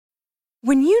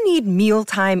When you need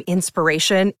mealtime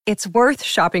inspiration, it's worth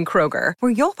shopping Kroger,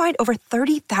 where you'll find over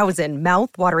 30,000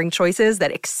 mouth-watering choices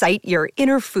that excite your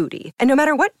inner foodie. And no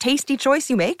matter what tasty choice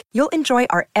you make, you'll enjoy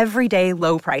our everyday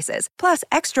low prices, plus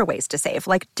extra ways to save,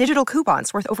 like digital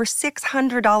coupons worth over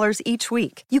 $600 each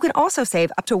week. You can also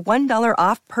save up to $1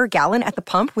 off per gallon at the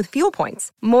pump with fuel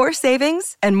points. More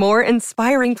savings and more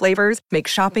inspiring flavors make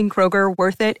shopping Kroger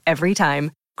worth it every time.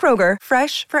 Kroger,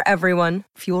 fresh for everyone.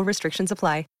 Fuel restrictions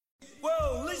apply.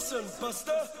 Well, listen,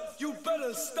 Buster, you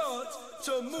better start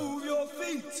to move your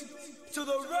feet to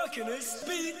the rockin'est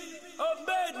beat of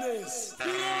madness.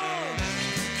 Yeah!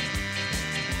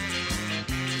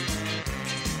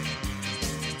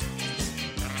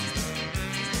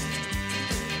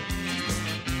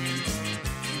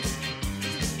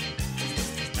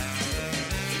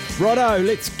 Righto,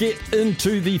 let's get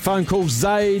into the phone call.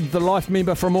 Zaid, the life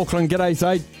member from Auckland. G'day,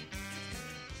 Zaid.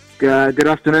 Good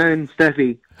afternoon,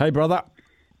 Staffy. Hey, brother.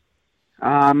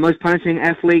 Most punishing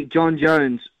athlete, John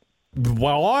Jones.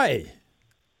 Why?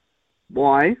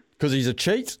 Why? Because he's a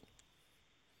cheat?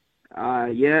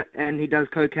 Yeah, and he does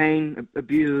cocaine,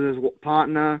 abuses his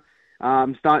partner,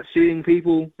 starts shooting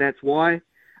people, that's why.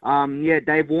 Yeah,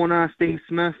 Dave Warner, Steve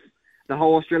Smith, the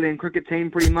whole Australian cricket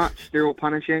team pretty much, they're all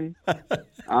punishing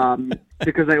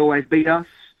because they always beat us.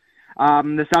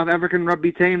 The South African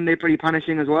rugby team, they're pretty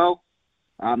punishing as well.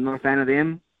 I'm not a fan of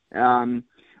them.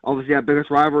 Obviously, our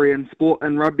biggest rivalry in sport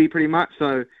and rugby, pretty much.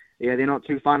 So, yeah, they're not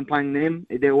too fun playing them.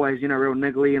 They're always, real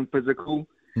niggly and physical.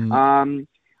 I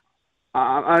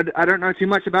don't know too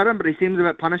much about him, but he seems a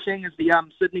bit punishing. Is the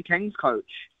Sydney Kings coach?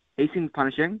 He seems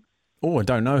punishing. Oh, I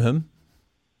don't know him.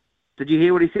 Did you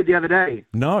hear what he said the other day?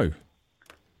 No.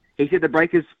 He said the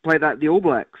Breakers play the All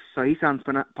Blacks, so he sounds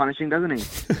punishing, doesn't he?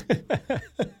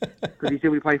 Because he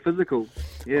said we play physical.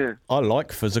 Yeah. I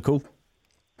like physical.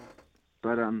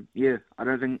 But, yeah, I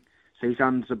don't think... So he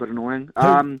sounds a bit annoying.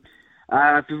 If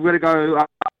we're going to go...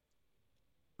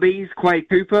 Bees, Quade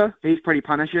Cooper, he's pretty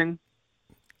punishing.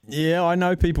 Yeah, I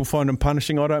know people find him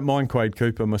punishing. I don't mind Quade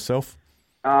Cooper myself.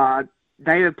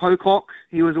 David Pocock,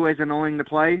 he was always annoying to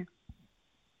play.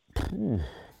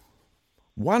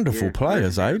 Wonderful player,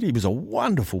 Zaid. He was a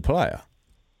wonderful player.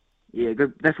 Yeah,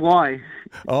 good. That's why.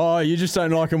 Oh, you just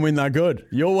don't like them when they're good.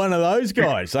 You're one of those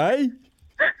guys, eh?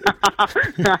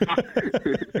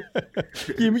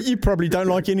 you probably don't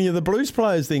like any of the Blues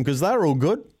players then, because they're all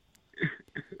good.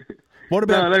 What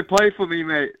about? No, they play for me,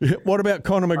 mate. What about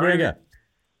Conor McGregor?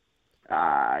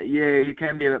 Yeah, he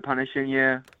can be a bit punishing.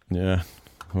 Yeah. Yeah.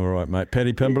 All right, mate.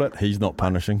 Paddy Pimblett, he's not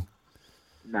punishing.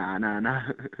 No. All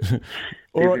Definitely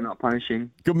right. not punishing.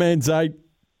 Good man, Zaid.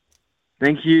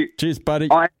 Thank you. Cheers, buddy.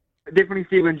 Definitely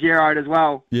Stephen Gerrard as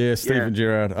well. Yeah, Stephen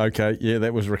Gerrard. Okay, yeah,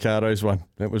 that was Ricardo's one.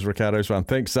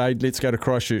 Thanks, Zaid. Let's go to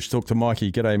Christchurch. Talk to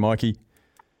Mikey. G'day, Mikey.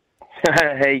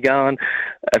 How you going?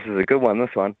 This is a good one,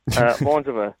 this one. Mine's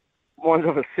of a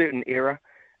certain era.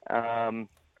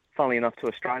 Funnily enough, 2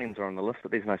 Australians are on the list,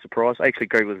 but there's no surprise. I actually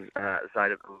agree with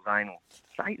Zaid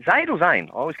or Zane.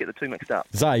 I always get the two mixed up.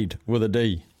 Zaid with a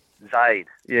D. Zaid.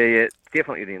 Yeah,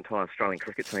 definitely the entire Australian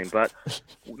cricket team. But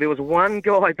there was one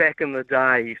guy back in the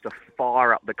day who used to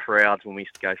fire up the crowds when we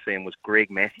used to go see him, was Greg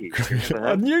Matthews.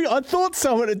 I thought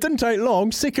so, and it didn't take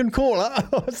long. Second caller, I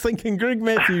was thinking Greg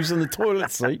Matthews in the toilet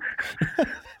seat.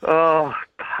 Oh,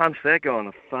 punch that guy in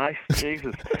the face.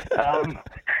 Jesus.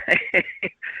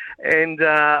 And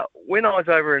when I was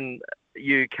over in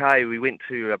UK, we went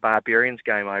to a Barbarians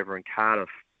game over in Cardiff,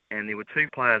 and there were 2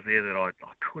 players there that I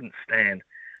couldn't stand.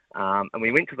 And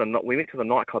we went to the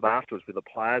nightclub afterwards where the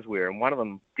players were, and one of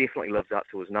them definitely lives up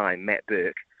to his name, Matt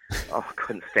Burke. Oh, I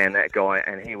couldn't stand that guy,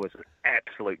 and he was an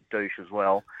absolute douche as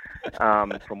well,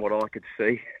 from what I could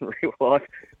see in real life.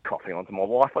 Coughing onto my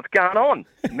wife, what's going on,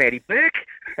 Matty Burke?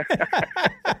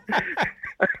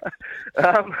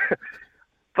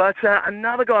 But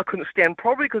another guy I couldn't stand,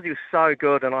 probably because he was so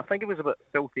good, and I think he was a bit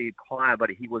filthy player, but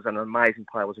he was an amazing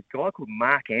player, was a guy called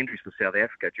Mark Andrews for South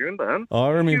Africa. Do you remember him? I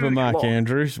remember Mark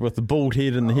Andrews with the bald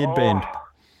head and the headband.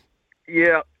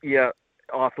 Yeah.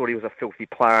 I thought he was a filthy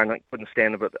player, and I couldn't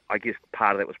stand him, but I guess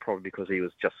part of that was probably because he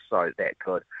was just so that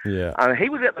good. Yeah. He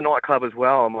was at the nightclub as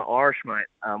well, and my Irish mate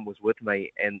was with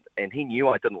me, and he knew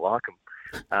I didn't like him.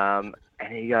 And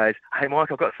he goes, "Hey,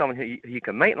 Mike, I've got someone who you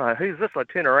can meet." And I go, "Who's this?" I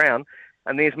turn around,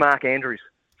 and there's Mark Andrews,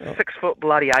 6 foot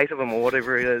bloody 8 of him or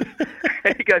whatever it is.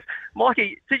 And he goes,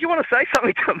 "Mikey, did you want to say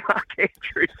something to Mark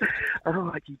Andrews?" And I'm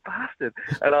like, "You bastard."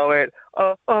 And I went,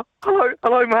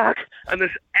 hello, Mark." And this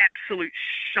absolute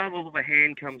shovel of a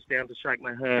hand comes down to shake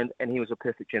my hand, and he was a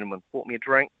perfect gentleman. Bought me a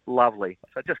drink, lovely.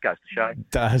 So it just goes to show.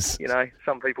 Does. You know,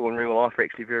 some people in real life are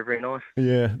actually very, very nice.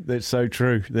 Yeah, that's so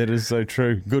true. That is so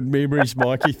true. Good memories,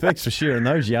 Mikey. Thanks for sharing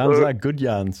those yarns. They're good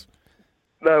yarns.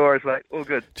 No worries, mate. All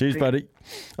good. Cheers, buddy.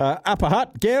 Upper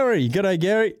Hut, Gary. G'day,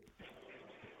 Gary.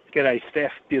 G'day,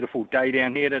 Staf. Beautiful day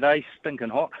down here today. Stinking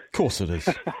hot. Of course it is.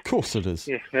 Of course it is.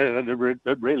 Yeah,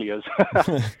 it really is.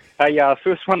 Hey,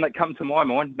 first one that comes to my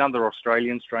mind, another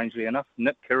Australian, strangely enough,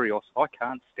 Nick Kyrgios. I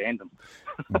can't stand him.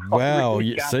 Wow,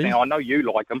 really you see? Now, I know you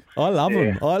like him. I love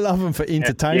him. I love him for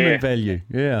entertainment value.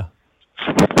 Yeah.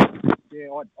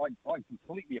 Yeah, I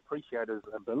completely appreciate his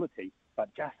ability,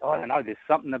 but just, I don't know, there's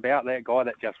something about that guy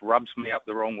that just rubs me up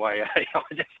the wrong way. I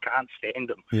just can't stand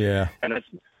him. Yeah. And it's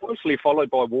closely followed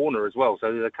by Warner as well,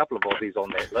 so there's a couple of Aussies on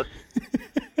that list.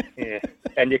 Yeah.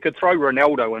 And you could throw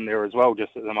Ronaldo in there as well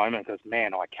just at the moment, because,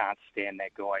 man, I can't stand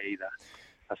that guy either.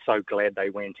 I'm so glad they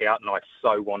went out, and I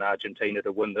so want Argentina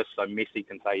to win this so Messi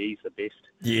can say he's the best.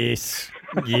 Yes.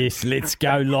 Yes, let's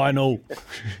go, Lionel.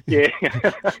 Yeah.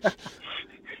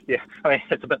 Yeah, I mean,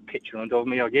 it's a bit petulant of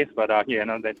me, I guess, but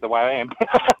no, that's the way I am.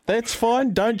 That's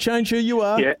fine. Don't change who you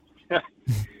are. Yeah. Chuck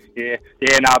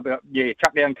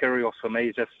down Kyrgios for me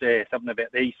is just something about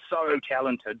he's so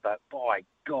talented, but by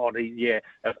God, a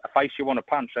face you want to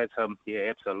punch, that's him. Yeah,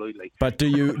 absolutely. But do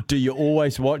you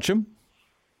always watch him?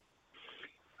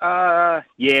 Yeah,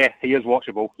 he is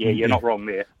watchable. Yeah, you're not wrong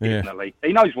there, definitely. Yeah.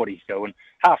 He knows what he's doing.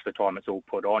 Half the time it's all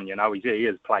put on, he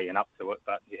is playing up to it,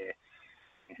 but yeah.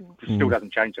 It still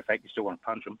doesn't change the fact you still want to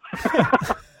punch him.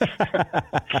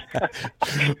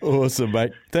 Awesome,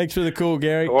 mate. Thanks for the call,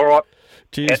 Gary. All right.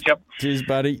 Cheers. Cheers,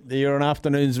 buddy. You're on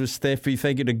Afternoons with Staffy.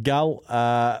 Thank you to Gull.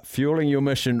 Fueling your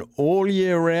mission all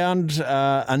year round.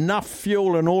 Enough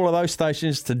fuel in all of those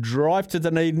stations to drive to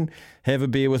Dunedin, have a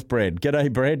beer with Brad.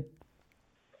 G'day, Brad.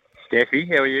 Staffy,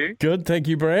 how are you? Good, thank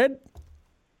you, Brad.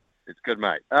 It's good,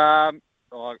 mate. Obviously,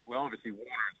 Warner and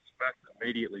Smith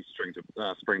immediately spring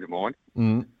to mind.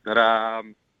 Mm. But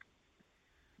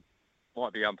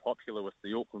might be unpopular with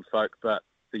the Auckland folk, but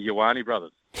the Ioane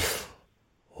brothers.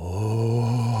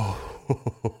 Oh.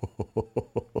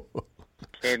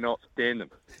 Cannot stand them.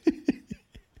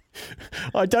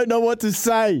 I don't know what to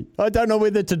say. I don't know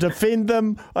whether to defend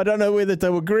them. I don't know whether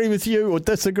to agree with you or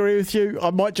disagree with you. I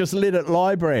might just let it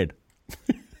lie, Brad.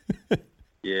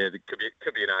 Yeah, there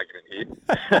could be an argument here.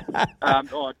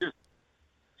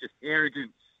 Just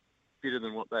arrogance, better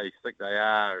than what they think they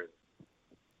are.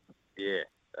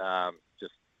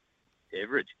 Just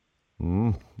average.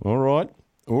 All right.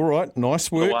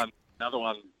 Nice work. Another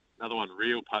one,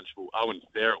 real punchable. Owen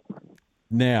Farrell.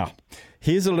 Now,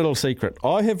 here's a little secret.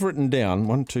 I have written down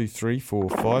 1, 2, 3, 4,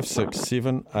 5, 6,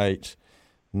 7, 8,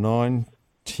 9,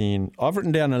 10. I've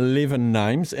written down 11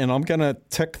 names, and I'm going to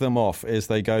tick them off as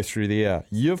they go through the hour.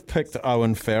 You've picked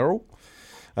Owen Farrell.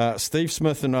 Steve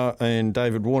Smith and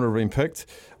David Warner have been picked.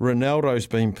 Ronaldo's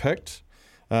been picked.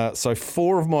 So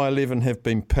 4 of my 11 have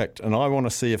been picked, and I want to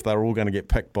see if they're all going to get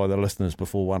picked by the listeners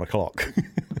before 1 o'clock.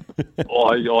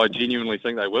 I genuinely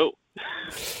think they will.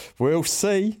 We'll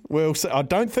see. I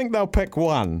don't think they'll pick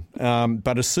one,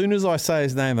 but as soon as I say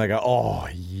his name, they go, oh,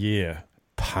 yeah,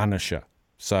 Punisher.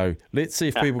 So let's see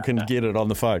if people can get it on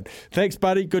the phone. Thanks,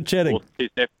 buddy. Good chatting.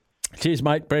 Cheers,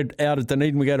 mate. Brad out of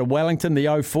Dunedin. We go to Wellington,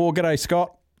 the 04. G'day,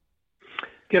 Scott.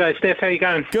 G'day, Steph. How you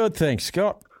going? Good, thanks,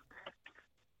 Scott.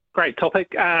 Great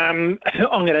topic. I'm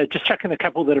going to just chuck in a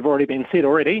couple that have already been said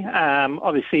already.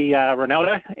 Obviously,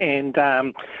 Ronaldo, and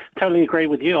totally agree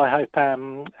with you. I hope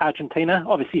Argentina,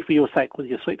 obviously for your sake with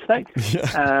your sweepstake,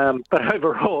 but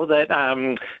overall that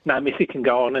Messi can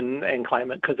go on and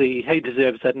claim it because he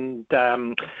deserves it. And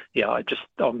I'm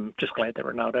just glad that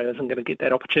Ronaldo isn't going to get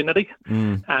that opportunity.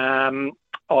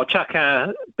 I'll chuck,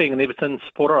 being an Everton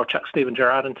supporter, I'll chuck Steven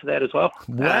Gerrard into that as well.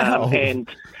 Wow. And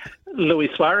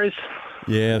Luis Suarez.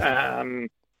 Yeah.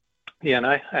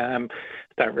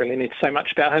 Don't really need to say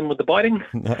much about him with the biting.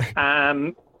 No.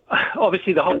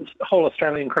 Obviously, the whole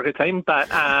Australian cricket team, but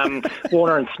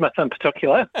Warner and Smith in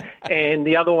particular. And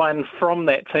the other one from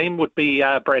that team would be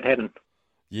Brad Haddon.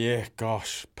 Yeah,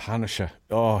 gosh, Punisher.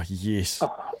 Oh, yes.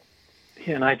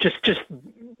 I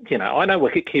know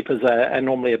wicket keepers are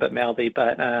normally a bit mouthy,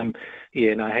 but he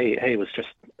was just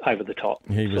over the top.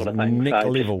 He was sort of thing. neck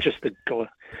level. Just a guy.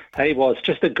 He was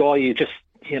just a guy you just,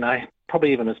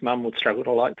 probably even his mum would struggle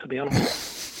to like, to be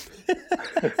honest.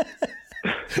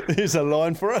 There's a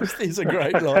line for us. There's a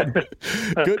great line.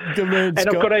 Good man, Scott. And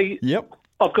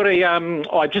I've got a.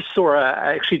 I just saw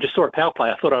a power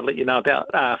play. I thought I'd let you know about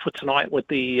for tonight with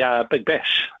the Big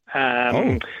Bash.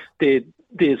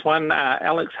 There's one,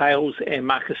 Alex Hales and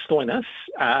Marcus Stoinis.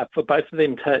 For both of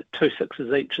them to hit 2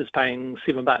 sixes each is paying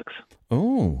 $7.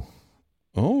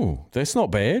 Oh, that's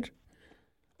not bad.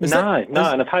 And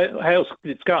if Hales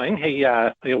gets going,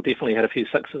 he'll definitely hit a few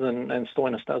sixes, and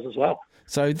Stoinis does as well.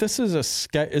 So this is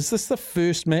is this the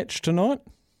first match tonight?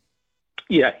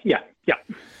 Yeah.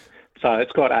 So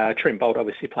it's got Trent Bolt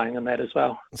obviously playing in that as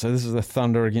well. So this is the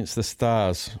Thunder against the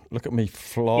Stars. Look at me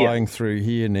flying through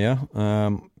here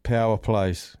now. Power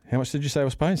plays. How much did you say I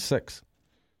was paying? 6?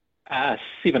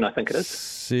 7, I think it is.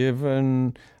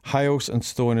 7. Hales and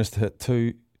Stoinis to hit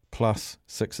 2 plus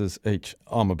 6s each.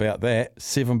 I'm about that.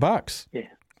 $7. Yeah.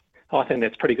 I think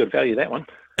that's pretty good value, that one.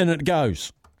 And it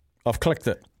goes. I've clicked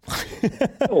it.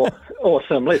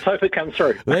 Awesome. Let's hope it comes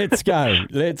through. Let's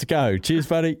go. Cheers,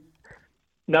 buddy.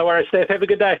 No worries, Staf. Have a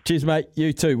good day. Cheers, mate.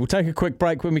 You too. We'll take a quick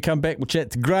break. When we come back, we'll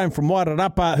chat to Graham from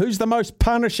Wairarapa. Who's the most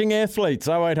punishing athletes?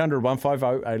 0800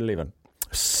 150 811.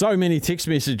 So many text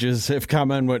messages have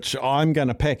come in, which I'm going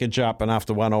to package up, and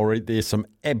after one I'll read. There's some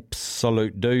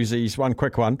absolute doozies. One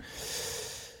quick one.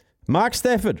 Mark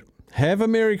Stafford, have a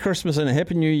Merry Christmas and a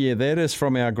Happy New Year. That is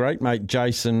from our great mate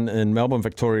Jason in Melbourne,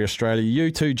 Victoria, Australia.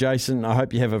 You too, Jason. I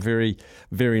hope you have a very,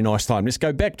 very nice time. Let's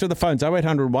go back to the phones.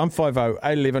 0800 150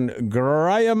 811.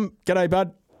 Graham, g'day,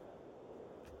 bud.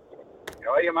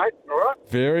 How are you, mate? All right?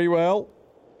 Very well.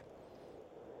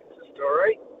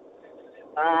 Story.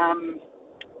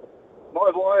 My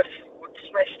wife would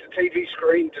smash the TV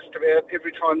screen just about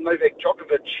every time Novak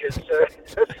Djokovic is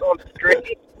on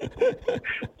screen.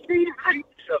 She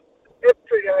hates him.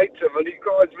 Absolutely hates him, and he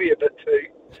cries me a bit too.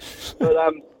 But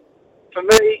for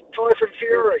me, Tyson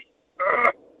Fury.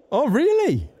 Oh,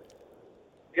 really?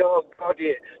 Oh, God,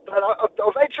 yeah. But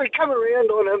I've actually come around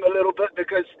on him a little bit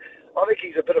because I think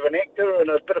he's a bit of an actor and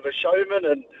a bit of a showman,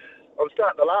 and I'm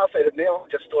starting to laugh at him now. I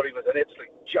just thought he was an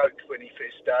absolute joke when he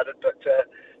first started,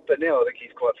 but now I think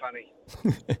he's quite funny.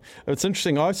 It's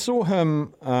interesting. I saw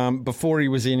him before he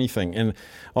was anything, and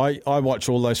I watch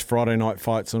all those Friday night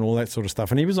fights and all that sort of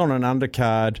stuff, and he was on an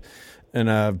undercard in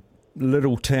a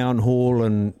little town hall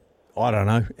in, I don't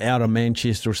know, out of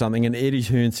Manchester or something, and Eddie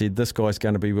Hearn said, this guy's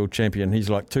going to be world champion. He's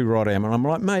like, too right I am. And I'm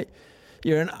like, mate,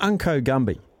 you're an Unco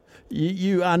Gumby.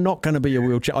 You are not going to be a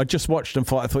world champion. I just watched him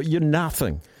fight. I thought, you're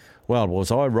nothing. Well,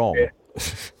 was I wrong? Yeah,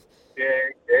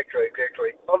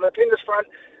 exactly. On the tennis front,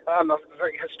 I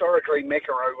think historically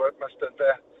McEnroe must have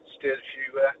stirred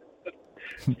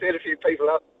a few people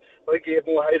up. I think he had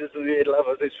more haters than he had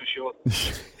lovers, that's for sure.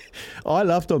 I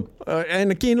loved him. And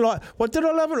again, what did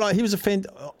I love him? He was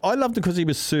I loved him because he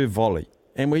was serve volley.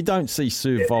 And we don't see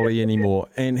serve volley anymore.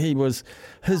 And his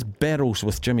battles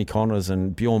with Jimmy Connors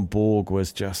and Bjorn Borg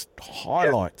was just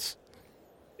highlights.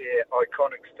 Yeah,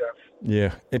 iconic stuff.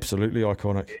 Yeah, absolutely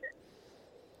iconic. Yeah.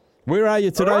 Where are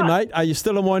you today, mate? Are you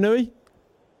still in Wainui?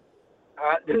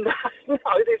 No,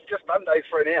 that's just Monday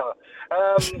for an hour.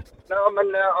 I'm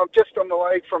just on the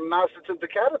way from Masterton to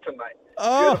Carterton, mate.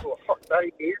 Oh, beautiful hot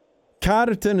day here.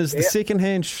 Carterton is the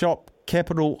second-hand shop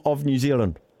capital of New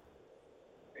Zealand.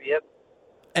 Yep.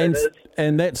 And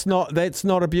that's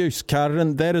not abuse,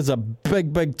 Carterton. That is a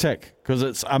big tick because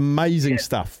it's amazing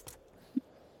stuff.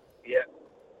 Yeah,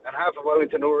 and half of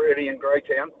Wellington already in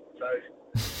Greytown, so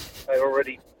they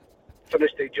already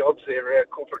finished their jobs, their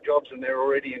corporate jobs, and they're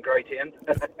already in Greytown.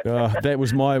 That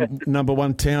was my number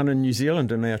one town in New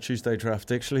Zealand in our Tuesday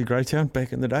draft, actually, Greytown,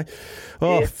 back in the day.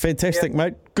 Oh, fantastic,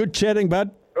 mate. Good chatting,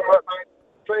 bud. All right, mate.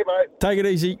 See you, mate. Take it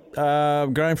easy.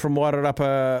 Graham from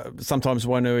Wairarapa, sometimes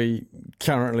Wainui,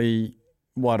 currently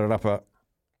Wairarapa,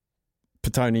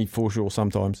 Petone for sure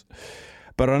sometimes.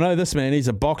 But I know this man, he's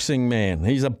a boxing man.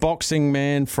 He's a boxing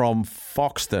man from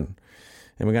Foxton.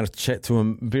 And we're going to chat to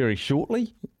him very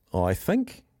shortly, I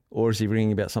think. Or is he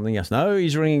ringing about something else? No,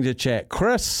 he's ringing to chat.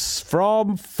 Chris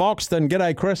from Foxton.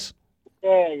 G'day, Chris.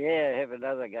 Yeah, have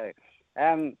another go.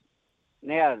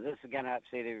 Now, this is going to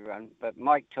upset everyone, but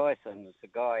Mike Tyson is a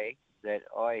guy that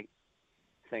I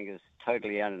think is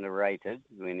totally underrated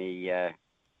when his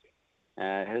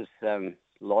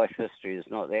life history is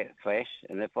not that flash.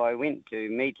 And if I went to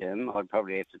meet him, I'd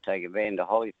probably have to take a van to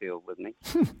Holyfield with me.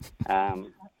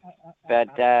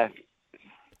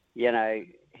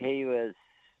 He was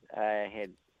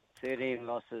had 13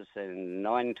 losses and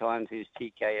 9 times he was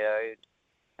TKO'd.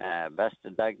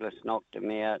 Buster Douglas knocked him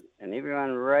out, and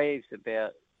everyone raves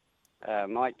about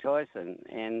Mike Tyson.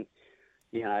 And,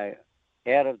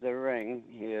 out of the ring,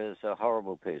 he was a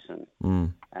horrible person.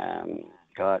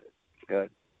 Got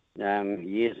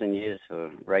years and years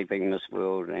for raping Miss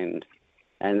World, and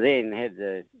then had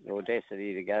the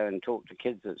audacity to go and talk to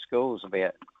kids at schools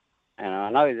about. And I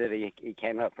know that he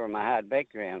came up from a hard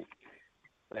background,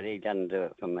 but he doesn't do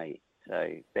it for me. So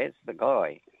that's the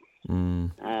guy.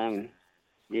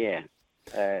 Yeah.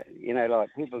 Like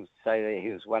people say that he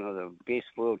was one of the best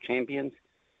world champions.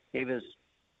 He was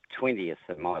 20th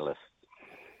in my list.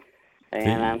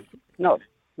 And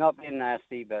not being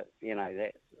nasty, but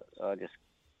that I just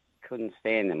couldn't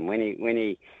stand him when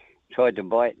he tried to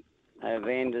bite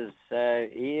Vander's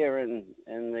ear in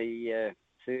the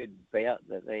third bout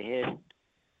that they had,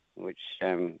 which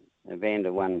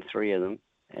Vander won 3 of them,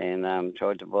 and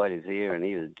tried to bite his ear, and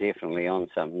he was definitely on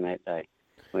something that day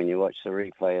when you watch the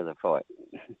replay of the fight.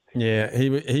 Yeah,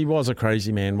 he was a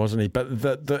crazy man, wasn't he? But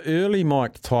the early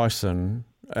Mike Tyson,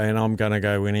 and I'm going to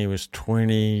go when he was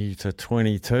 20 to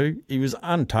 22, he was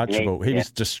untouchable. He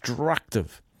was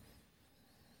destructive.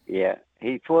 Yeah,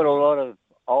 he fought a lot of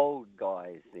old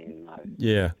guys then, though.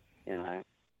 Yeah.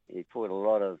 He fought a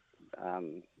lot of,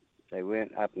 they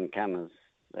weren't up-and-comers.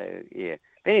 But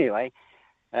anyway,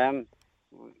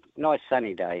 nice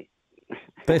sunny day.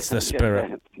 That's the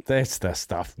spirit. That's the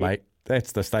stuff, mate.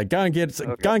 That's the stuff. Go and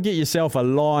get yourself a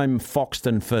lime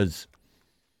Foxton fizz.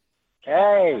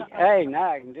 Hey, no,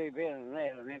 I can do better than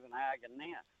that. I'm having a Hagen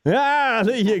now.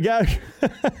 There you go.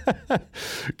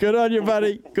 Good on you,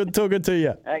 buddy. Good talking to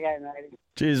you. Okay, mate.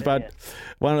 Cheers, bud.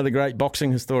 One of the great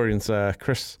boxing historians,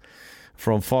 Chris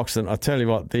from Foxton. I tell you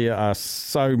what, there are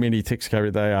so many texts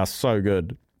carried. They are so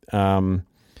good. I've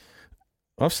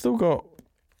still got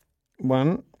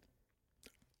one.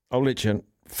 I'll let you in.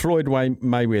 Floyd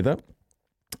Mayweather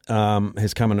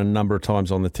has come in a number of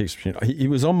times on the text machine. He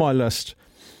was on my list.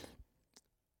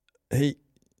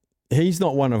 He's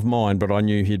not one of mine, but I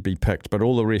knew he'd be picked. But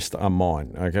all the rest are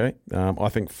mine, okay? I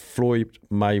think Floyd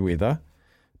Mayweather,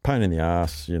 pain in the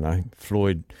ass,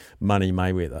 Floyd Money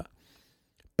Mayweather.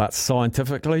 But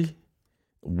scientifically,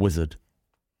 wizard.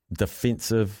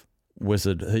 Defensive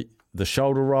wizard. The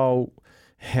shoulder roll,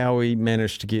 how he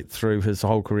managed to get through his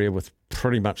whole career with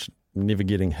pretty much never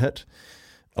getting hit,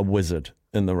 a wizard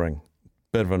in the ring.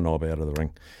 Bit of a knob out of the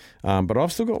ring. But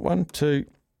I've still got 1, 2,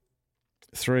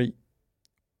 3,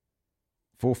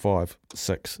 4, 5,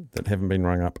 6 that haven't been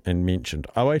rung up and mentioned.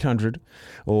 0800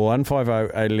 or 150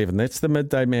 811. That's the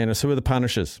Midday Madness. Who are the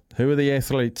punishers? Who are the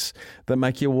athletes that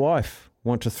make your wife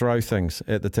want to throw things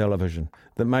at the television?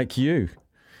 That make you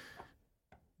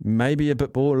maybe a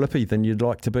bit more lippy than you'd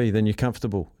like to be, than you're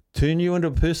comfortable? Turn you into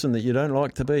a person that you don't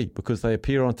like to be because they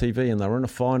appear on TV and they're in a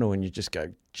final and you just go,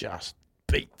 just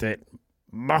beat that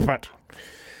muppet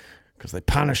because they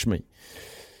punish me.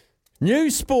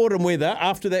 News, sport and weather.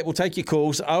 After that, we'll take your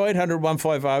calls, 0800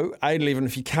 150 811.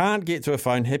 If you can't get to a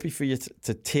phone, happy for you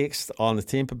to text on the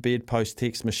Temper Bedpost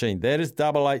text machine. That is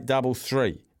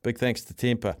 8833. Big thanks to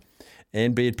Temper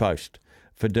and Bedpost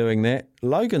for doing that.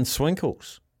 Logan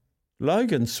Swinkles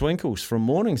from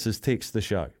Mornings has texted the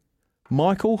show.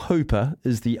 Michael Hooper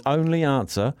is the only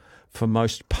answer for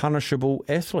most punishable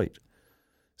athlete.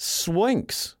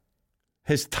 Swinks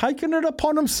has taken it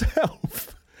upon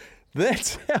himself.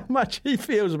 That's how much he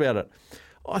feels about it.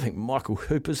 I think Michael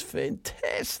Hooper's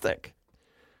fantastic.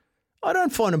 I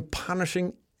don't find him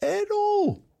punishing at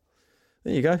all.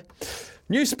 There you go.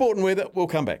 New sport and weather. We'll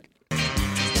come back.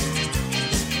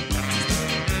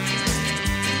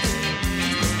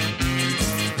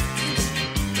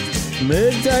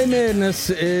 Midday Madness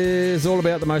is all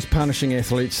about the most punishing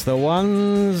athletes, the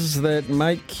ones that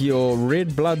make your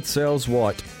red blood cells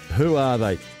white. Who are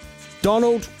they?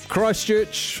 Donald,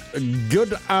 Christchurch,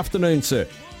 good afternoon, sir.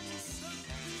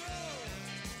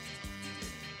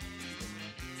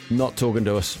 Not talking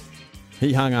to us.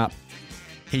 He hung up.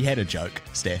 He had a joke,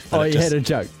 Staf. Oh, he had a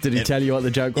joke. Did he tell you what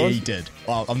the joke was? Yeah, he did.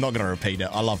 Well, I'm not going to repeat it.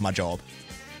 I love my job.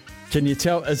 Can you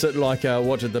tell, is it like,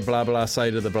 what did the blah blah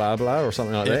say to the blah blah or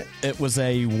something like that? It was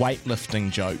a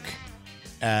weightlifting joke.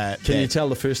 Can you tell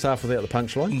the first half without the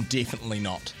punchline? Definitely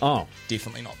not. Oh.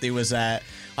 Definitely not. There was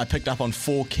I picked up on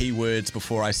 4 keywords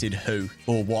before I said who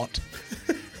or what.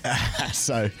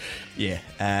 So,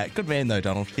 yeah. Good man, though,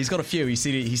 Donald. He's got a few. He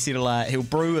said he'll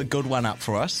brew a good one up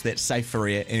for us that's safe for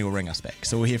air and he'll ring us back.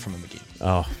 So we'll hear from him again.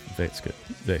 Oh, that's good.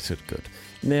 That's good.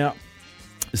 Now,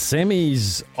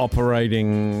 Sammy's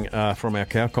operating from our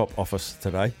Cowcop office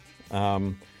today.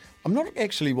 I'm not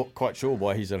actually quite sure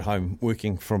why he's at home,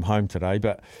 working from home today,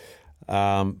 but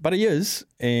he is,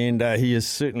 and he is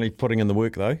certainly putting in the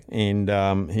work, though,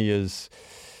 and he is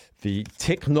the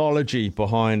technology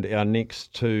behind our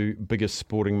next 2 biggest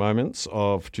sporting moments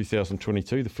of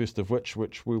 2022, the first of which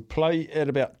we'll play at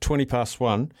about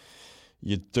 1:20.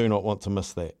 You do not want to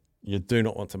miss that. You do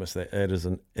not want to miss that. It is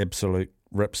an absolute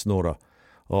rip snorter.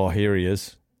 Oh, here he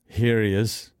is.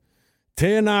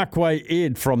 Tēnā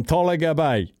Ed from Tolaga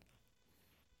Bay.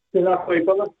 Tēnā koe,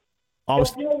 fella. I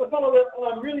was... You know, the fellow that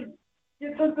I'm really Yeah,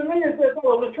 so to me, it's that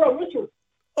Latrell Mitchell.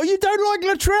 Oh, you don't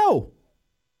like Latrell?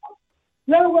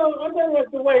 No, well, I don't like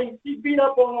the way he beat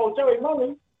up on old Joey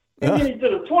Money, and then he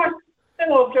did it twice.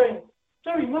 And I was going,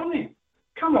 Joey Money,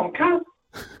 come on, cunt.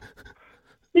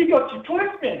 He got you twice,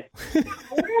 man.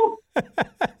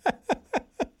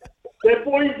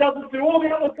 Therefore, he does it to all the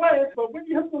other players, but when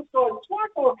you hit this guy twice,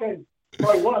 okay,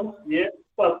 try once, yeah,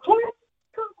 but twice,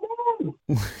 come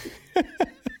on.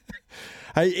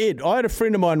 Hey, Ed, I had a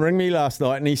friend of mine ring me last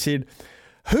night and he said,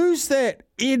 who's that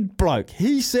Ed bloke?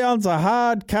 He sounds a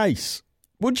hard case.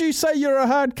 Would you say you're a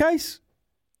hard case?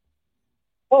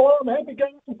 Oh, well, I'm happy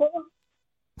going to follow.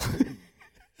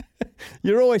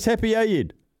 You're always happy, eh,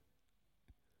 Ed?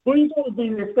 Well, you've got to be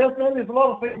there, Staf, man. There's a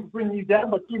lot of things bring you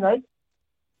down, but, you know,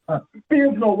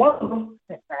 fear's not one of them.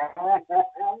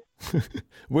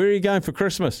 Where are you going for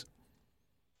Christmas?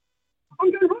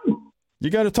 I'm going home. You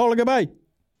going to Tolaga Bay?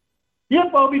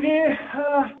 Yep, I'll be there.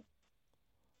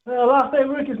 Last day of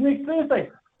work is next Thursday.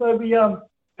 So I'll be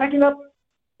packing up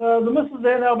the missus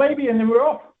and our baby, and then we're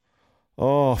off.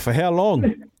 Oh, for how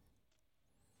long?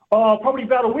 Probably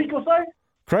about a week or so.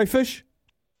 Crayfish?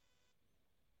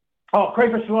 Oh,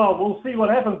 crayfish, well, we'll see what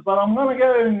happens. But I'm going to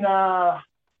go and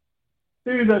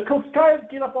do the Cook's Cove,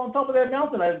 get up on top of that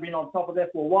mountain. I've been on top of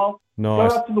that for a while.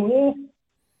 Nice. Go up to the wall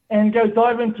and go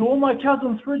dive into all my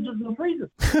cousins' fridges and freezers.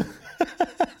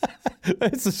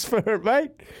 That's the spirit,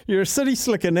 mate. You're a city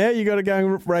slicker now. You got to go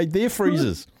and raid their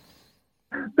freezers.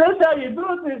 That's how you do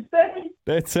it, there, Staffy.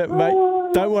 That's it, mate.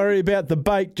 Don't worry about the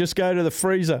bait. Just go to the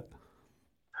freezer.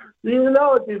 You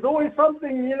know, there's always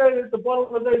something, you know, at the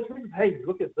bottom of those freezers. Hey,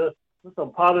 look at this. This is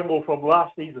some pardonable from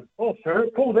last season. Oh, sure.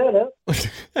 Pull that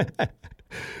out.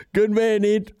 Good man,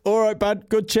 Ed. All right, bud.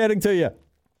 Good chatting to you.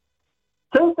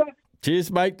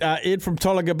 Cheers, mate. Ed from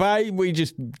Tolaga Bay. We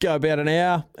just go about an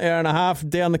hour and a half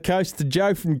down the coast to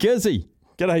Joe from Gizzy.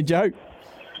 G'day, Joe.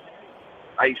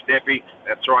 Hey, Staffy.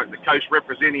 That's right. The coast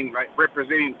representing, mate.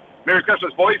 Representing. Merry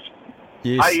Christmas, boys.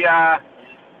 Yes. Hey,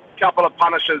 couple of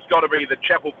punishers got to be the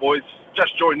Chapel boys.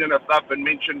 Just joined in if they've been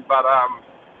mentioned, but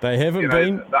they haven't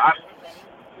been.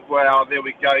 Well, there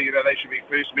we go. You know, they should be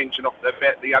first mentioned off the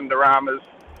bat. The Under Armours.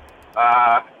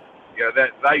 You know, that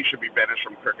they should be banished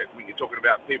from cricket. When you're talking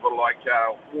about people like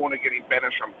Warner getting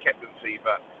banished from captaincy,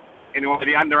 but anyway,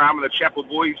 the Under Armour, the Chapel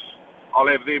boys, I'll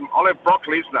have them. I'll have Brock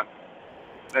Lesnar.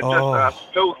 They're just a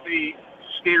filthy,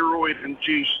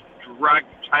 steroid-induced,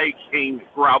 drug-taking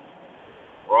grub,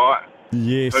 right?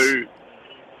 Yes. Who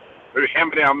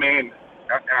hammered our man,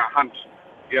 our Hunt.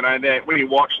 You know, that when you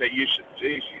watch that, you should,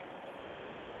 geez,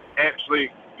 absolute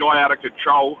guy out of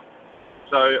control.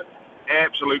 So,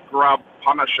 absolute grub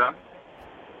punisher.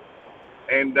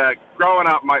 And growing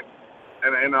up, mate,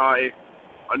 and I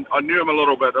knew him a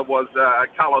little bit. It was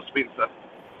Carlos Spencer.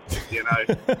 You know,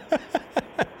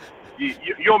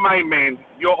 your main man,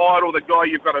 your idol, the guy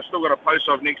you've still got a post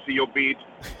of next to your bed.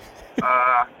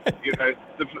 You know,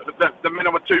 the man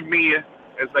number two mayor,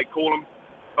 as they call him.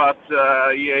 But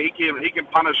yeah, he can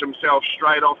punish himself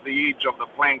straight off the edge of the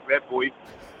plank. That boy,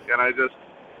 you know, just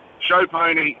show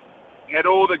pony, had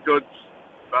all the goods,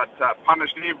 but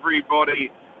punished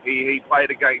everybody he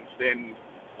played against. And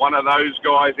one of those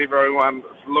guys, everyone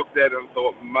looked at and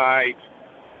thought, mate,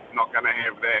 not going to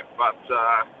have that. But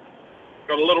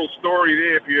got a little story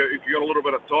there if you got a little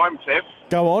bit of time, Steph.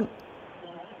 Go on.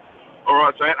 All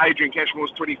right, so Adrian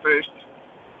Cashmore's 21st,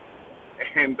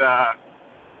 and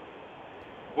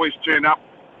boys turn up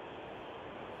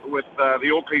with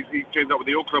the Auckland. He turns up with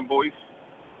the Auckland boys,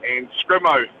 and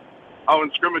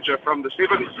Owen Scrimmager from the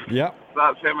Sevens,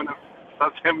 starts having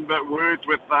a bit words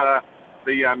with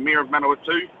the Mayor of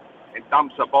Manawatu, and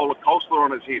dumps a bowl of coleslaw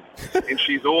on his head, and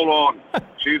she's all on.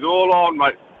 She's all on,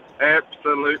 mate.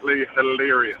 Absolutely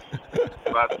hilarious.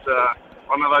 But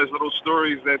one of those little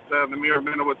stories that the Mayor of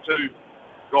Manawatu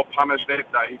got punished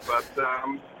that day. But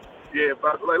yeah,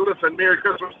 but listen, Merry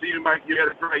Christmas to you, mate. You had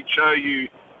a great show. You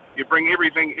bring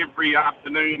everything every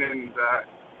afternoon, and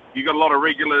you got a lot of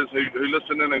regulars who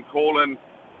listen in and call in,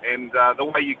 and the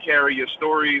way you carry your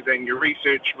stories and your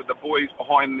research with the boys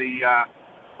behind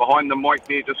the mic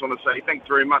there, just want to say thanks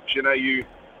very much. You know, you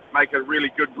make a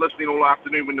really good listening all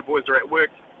afternoon when the boys are at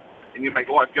work, and you make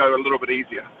life go a little bit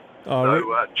easier.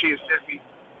 So cheers, Staffy.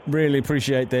 Really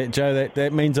appreciate that, Joe.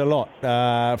 That means a lot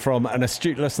from an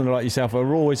astute listener like yourself. I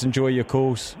always enjoy your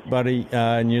calls, buddy,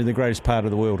 and you're the greatest part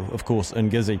of the world, of course, in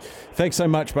Gizzy. Thanks so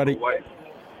much, buddy. All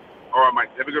right, mate.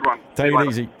 Have a good one. Take it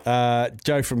easy.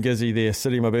 Joe from Gizzy there,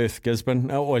 city of my birth,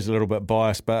 Gisborne. Always a little bit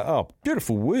biased, but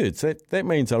beautiful words. That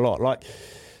means a lot.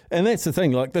 And that's the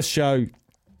thing. Like this show,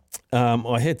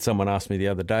 I had someone ask me the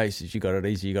other day, says, you got it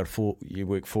easy, you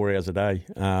work 4 hours a day.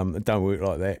 It don't work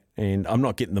like that. And I'm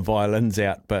not getting the violins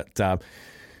out, but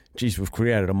geez, we've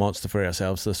created a monster for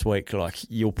ourselves this week. Like,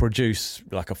 you'll produce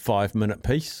like a 5-minute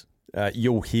piece.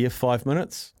 You'll hear 5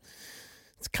 minutes.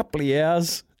 It's a couple of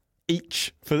hours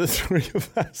each for the three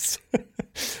of us.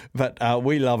 But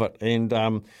we love it.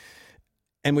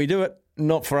 And we do it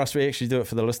not for us, we actually do it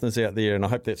for the listeners out there, and I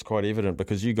hope that's quite evident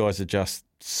because you guys are just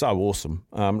so awesome.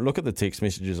 Look at the text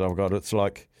messages I've got. It's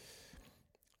like,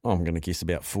 I'm going to guess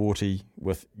about 40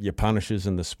 with your punishes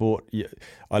in the sport.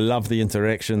 I love the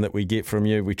interaction that we get from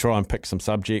you. We try and pick some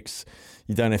subjects.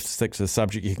 You don't have to stick to the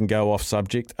subject. You can go off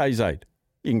subject, AZ. You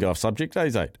can go off subject,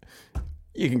 AZ.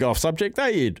 You can go off subject,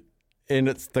 AED. And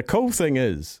it's the cool thing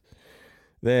is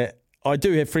that I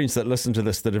do have friends that listen to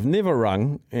this that have never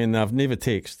rung and they've never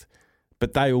texted,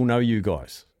 but they all know you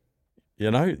guys. You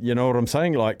know what I'm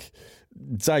saying? Like,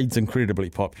 Zaid's incredibly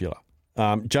popular.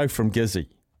 Joe from Gizzy.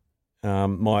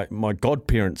 My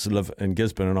godparents live in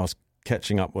Gisborne, and I was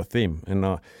catching up with them. And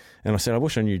I said, I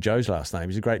wish I knew Joe's last name.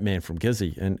 He's a great man from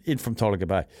Gizzy. And Ed from Tolaga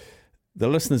Bay. The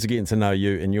listeners are getting to know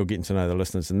you, and you're getting to know the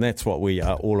listeners. And that's what we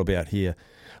are all about here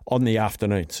on the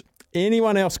afternoons.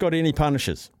 Anyone else got any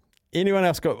punishes? Anyone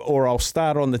else got, or I'll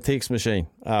start on the text machine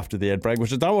after the ad break,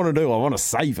 which I don't want to do. I want to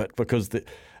save it because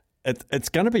it's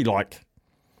going to be like,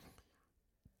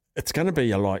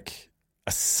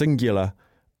 a singular,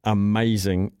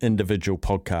 amazing individual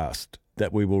podcast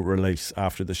that we will release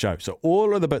after the show. So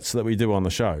all of the bits that we do on the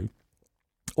show,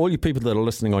 all you people that are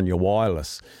listening on your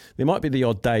wireless, there might be the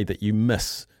odd day that you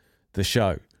miss the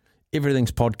show.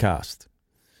 Everything's podcast.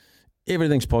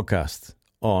 Everything's podcast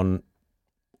on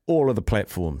all of the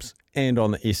platforms and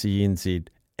on the SENZ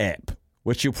app,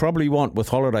 which you'll probably want with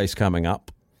holidays coming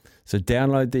up. So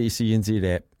download the SENZ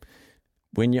app.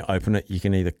 When you open it, you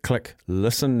can either click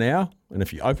listen now, and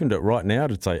if you opened it right now,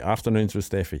 it'd say Afternoons with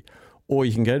Staffy, or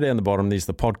you can go down the bottom, there's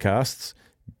the podcasts,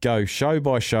 go show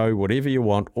by show, whatever you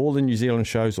want, all the New Zealand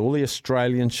shows, all the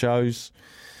Australian shows.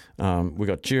 We've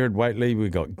got Jared Waitley,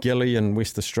 we've got Gilly in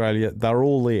West Australia, they're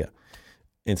all there.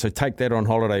 And so take that on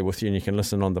holiday with you and you can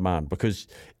listen on demand because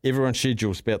everyone's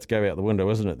schedule's about to go out the window,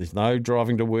 isn't it? There's no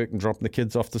driving to work and dropping the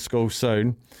kids off to school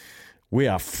soon. We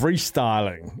are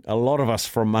freestyling, a lot of us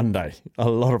from Monday.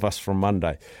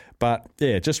 But,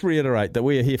 yeah, just reiterate that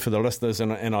we are here for the listeners,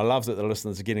 and I love that the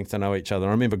listeners are getting to know each other.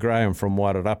 I remember Graham from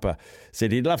Wairarapa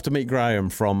said he'd love to meet Graham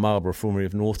from Marlborough Formary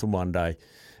of Northern one day.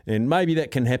 And maybe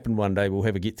that can happen one day. We'll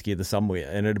have a get-together somewhere,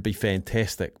 and it'd be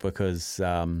fantastic because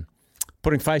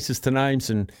putting faces to names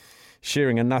and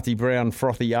sharing a nutty brown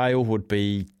frothy ale would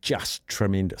be just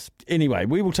tremendous. Anyway,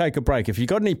 we will take a break. If you've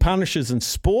got any punishes in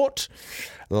sport,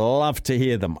 love to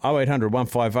hear them. 0800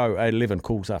 150 811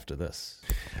 calls after this.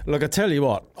 Look, I tell you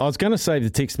what, I was going to save the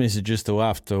text messages till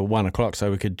after 1 o'clock so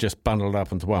we could just bundle it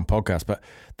up into one podcast, but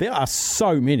there are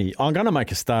so many. I'm going to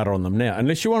make a starter on them now.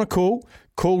 Unless you want to call,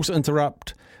 calls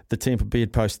interrupt the Temper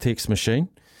Bedpost text machine.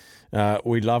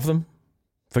 We love them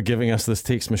for giving us this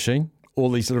text machine. All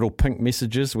these little pink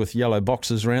messages with yellow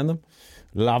boxes around them.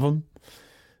 Love them.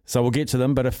 So we'll get to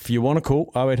them. But if you want to call,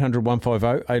 0800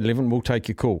 150 811, we'll take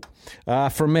your call.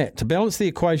 From Matt, to balance the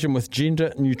equation with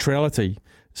gender neutrality,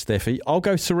 Staffy, I'll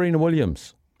go Serena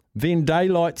Williams. Then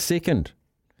Daylight second.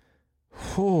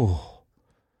 For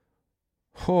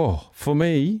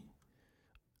me,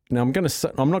 now I'm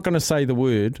not going to say the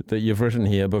word that you've written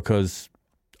here because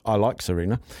I like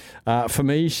Serena. For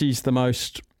me, she's the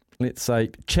most, let's say,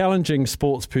 challenging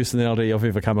sports personality I've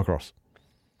ever come across.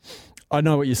 I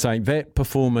know what you're saying. That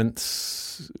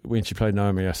performance when she played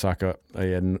Naomi Osaka,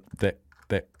 that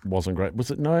wasn't great.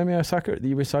 Was it Naomi Osaka at the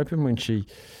US Open when she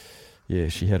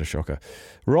had a shocker.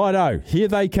 Righto, here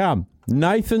they come.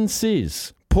 Nathan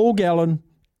says, Paul Gallen,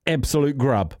 absolute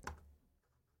grub.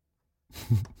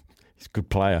 He's a good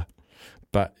player,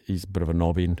 but he's a bit of a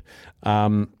knob end.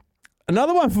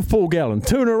 Another one for Paul Gallen,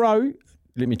 2 in a row.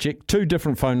 Let me check. 2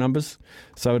 different phone numbers,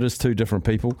 so it is 2 different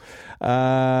people.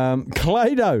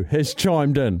 Clado has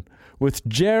chimed in with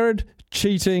Jared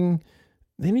cheating.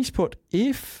 Then he's put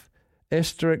F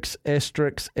asterisk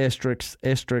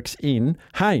N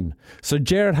Hain. So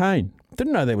Jared Hain.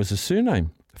 Didn't know that was his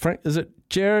surname. Is it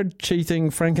Jared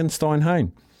cheating Frankenstein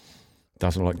Hain?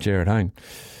 Doesn't like Jared Hain.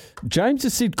 James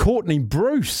has said Courtney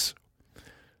Bruce.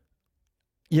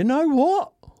 You know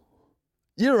what?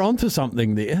 You're onto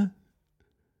something there.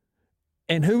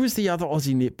 And who was the other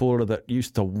Aussie netballer that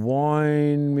used to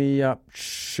wind me up?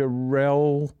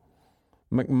 Sherelle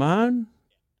McMahon,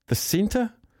 the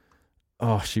centre?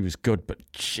 Oh, she was good, but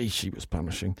gee, she was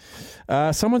punishing.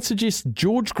 Someone suggests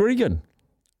George Gregan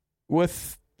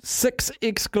with 6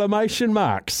 exclamation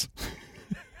marks.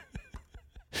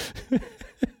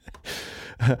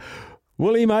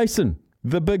 Willie Mason,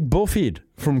 the big buffhead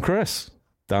from Chris.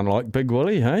 Don't like Big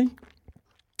Willie, hey?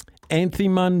 Anthony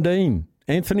Mundine,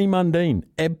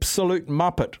 absolute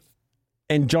muppet.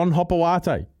 And John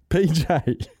Hopawate,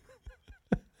 PJ.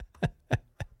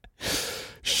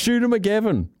 Shooter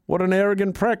McGavin, what an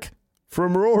arrogant prick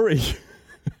from Rory.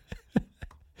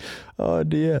 Oh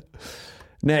dear.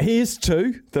 Now here's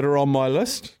two that are on my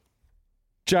list.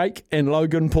 Jake and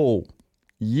Logan Paul.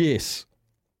 Yes.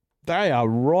 They are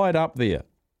right up there.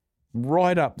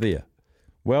 Right up there.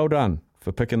 Well done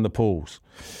for picking the Pauls.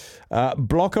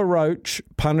 Blocker Roach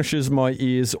punishes my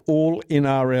ears all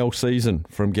NRL season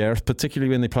from Gareth,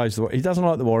 particularly when he plays the... He doesn't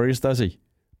like the Warriors, does he?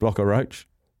 Blocker Roach.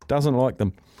 Doesn't like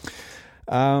them.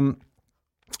 The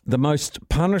most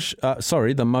punchable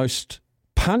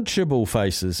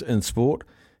faces in sport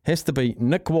has to be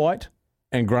Nick White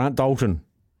and Grant Dalton.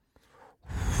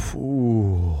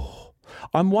 Ooh.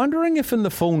 I'm wondering if in the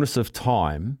fullness of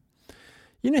time,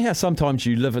 you know how sometimes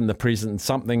you live in the present and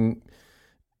something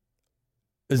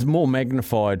is more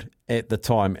magnified at the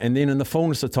time, and then in the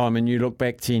fullness of time and you look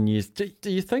back 10 years, do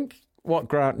you think what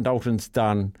Grant Dalton's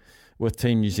done with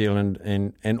Team New Zealand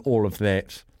and all of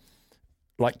that,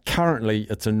 like currently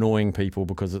it's annoying people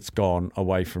because it's gone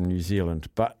away from New Zealand,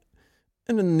 but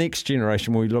in the next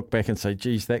generation when we look back and say,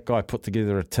 geez, that guy put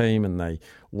together a team and they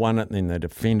won it and then they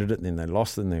defended it and then they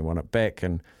lost it and they won it back,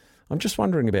 and I'm just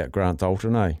wondering about Grant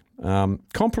Dalton,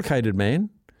 complicated man.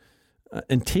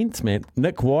 Intense man.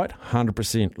 Nick White,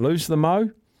 100%. Lose the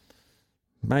mo?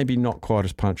 Maybe not quite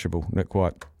as punchable, Nick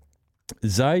White.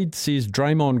 Zaid says,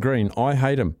 Draymond Green, I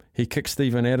hate him. He kicked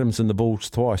Stephen Adams in the balls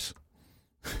twice.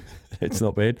 It's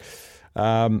not bad.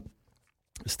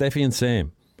 Staffy and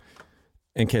Sam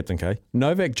and Captain K.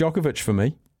 Novak Djokovic for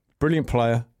me. Brilliant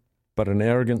player, but an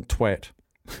arrogant twat.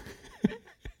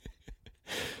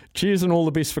 Cheers and all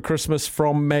the best for Christmas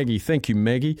from Maggie. Thank you,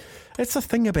 Maggie. That's the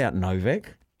thing about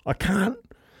Novak. I can't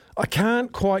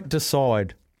quite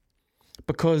decide,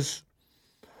 because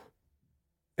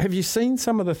have you seen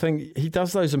some of the thing? He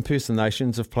does those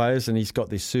impersonations of players and he's got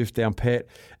this surf down pat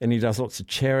and he does lots of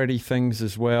charity things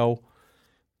as well.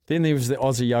 Then there was the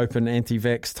Aussie Open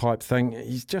anti-vax type thing.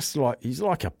 He's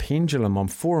like a pendulum. I'm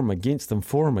for him, against him,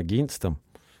 for him, against him.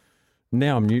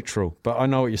 Now I'm neutral, but I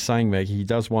know what you're saying, Maggie. He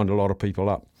does wind a lot of people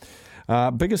up.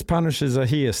 Biggest punishers are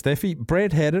here, Staffy.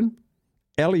 Brad Haddon,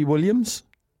 Ali Williams,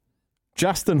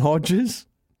 Justin Hodges,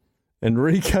 and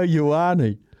Rico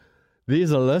Ioane.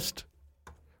 There's a list.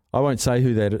 I won't say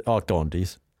who that is. Oh, go on,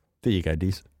 Des. There you go,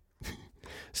 Des.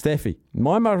 Staffy,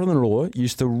 my mother-in-law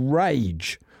used to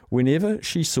rage whenever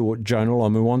she saw Jonah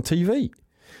Lomu on TV.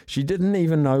 She didn't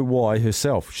even know why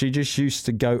herself. She just used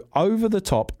to go over the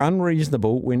top,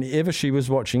 unreasonable, whenever she was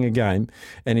watching a game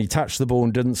and he touched the ball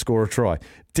and didn't score a try.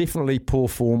 Definitely poor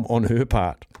form on her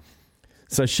part.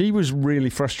 So she was really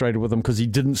frustrated with him because he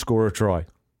didn't score a try.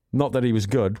 Not that he was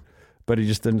good, but he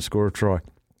just didn't score a try.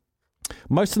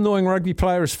 Most annoying rugby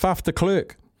player is Faf de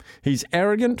Klerk. He's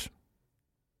arrogant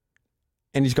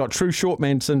and he's got true short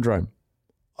man syndrome.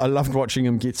 I loved watching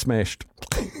him get smashed.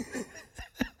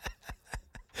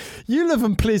 You live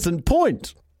in Pleasant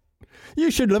Point.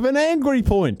 You should live in Angry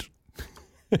Point.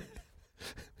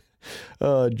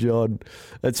 Oh, John.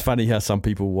 It's funny how some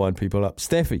people wind people up.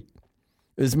 Staffy,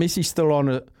 is Messi still on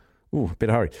a... Ooh,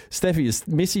 better hurry. Staffy, is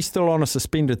Messi still on a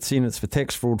suspended sentence for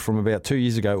tax fraud from about 2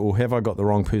 years ago, or have I got the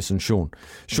wrong person, Sean?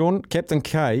 Sean, Captain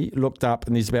K looked up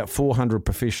and there's about 400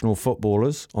 professional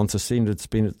footballers on suspended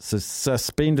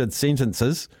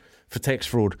sentences for tax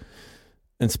fraud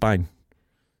in Spain.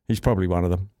 He's probably one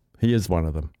of them. He is one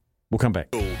of them. We'll come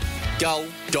back.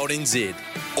 Gold.nz.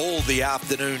 All the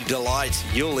afternoon delight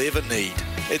you'll ever need.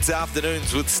 It's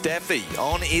Afternoons with Staffy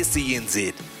on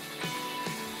SENZ.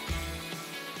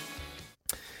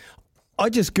 I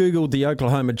just Googled the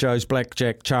Oklahoma Joe's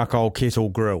Blackjack Charcoal Kettle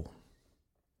Grill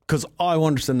because I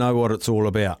wanted to know what it's all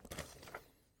about.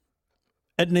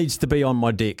 It needs to be on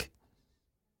my deck.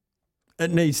 It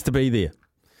needs to be there.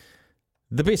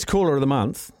 The best caller of the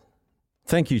month,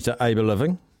 thank you to Aber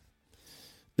Living,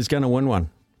 is going to win one.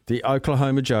 The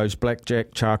Oklahoma Joe's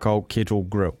Blackjack Charcoal Kettle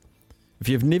Grill. If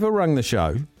you've never rung the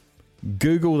show,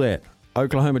 Google that,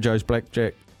 Oklahoma Joe's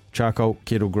Blackjack Charcoal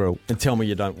Kettle Grill, and tell me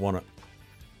you don't want it.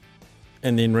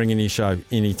 And then ring any show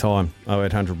anytime,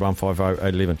 0800 150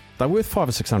 811. They're worth $500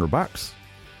 or $600.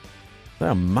 They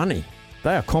are money.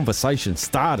 They are conversation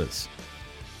starters.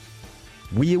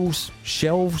 Wheels,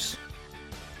 shelves.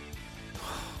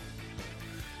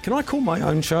 Can I call my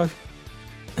own show?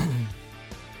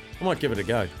 I might give it a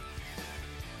go.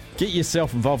 Get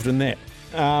yourself involved in that.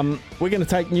 We're going to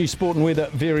take news, sport and weather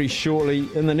very shortly.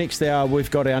 In the next hour,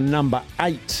 we've got our number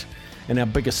 8 and our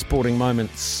biggest sporting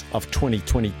moments of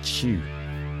 2022.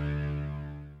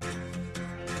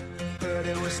 But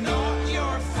it was not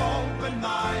your fault but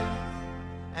mine,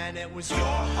 and it was your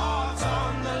heart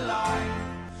on the line.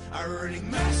 I really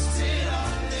messed it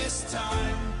up this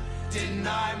time, didn't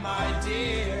I, my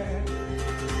dear?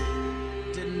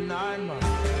 Didn't I, my dear?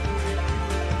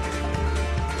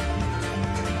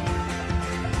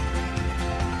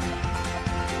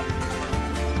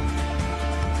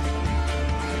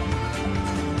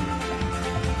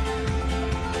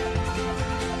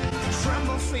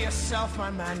 Tremble for yourself, my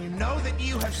man. You know that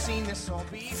you have seen this all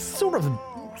before. Sort of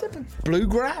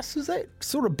bluegrass, is that?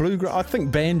 Sort of bluegrass. I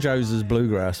think banjos is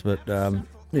bluegrass, but never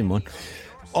mind.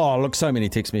 Oh, look, so many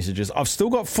text messages. I've still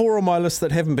got 4 on my list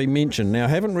that haven't been mentioned. Now, I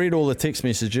haven't read all the text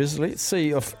messages. Let's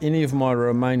see if any of my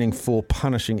remaining 4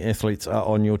 punishing athletes are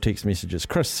on your text messages.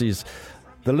 Chris says,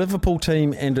 the Liverpool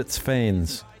team and its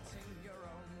fans.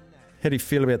 How do you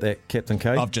feel about that, Captain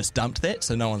K? I've just dumped that,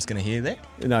 so no one's going to hear that.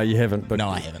 No, you haven't. But no,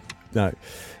 I haven't. No.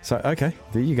 So, okay,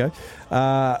 there you go.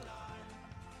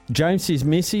 James says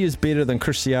Messi is better than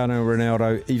Cristiano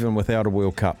Ronaldo even without a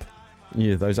World Cup.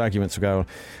 Yeah, those arguments will go on.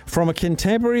 From a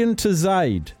Cantabrian to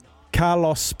Zaid,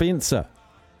 Carlos Spencer.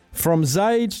 From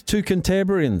Zaid to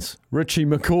Cantabrians, Richie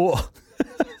McCaw.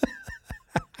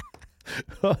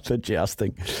 Oh, the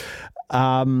jousting.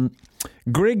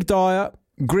 Greg Dyer,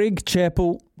 Greg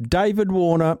Chappell, David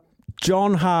Warner,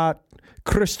 John Hart,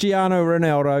 Cristiano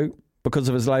Ronaldo, because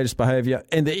of his latest behaviour,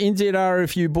 and the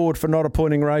NZRFU board for not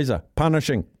appointing Razor,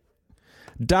 punishing.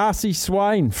 Darcy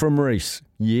Swain from Reese.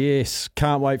 Yes,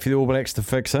 can't wait for the All Blacks to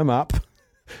fix him up.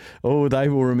 Oh, they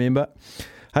will remember.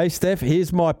 Hey, Staf,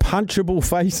 here's my punchable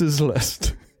faces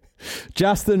list.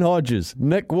 Justin Hodges,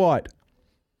 Nick White,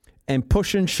 and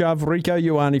push and shove Rico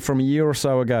Ioane from a year or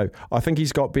so ago. I think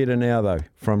he's got better now, though,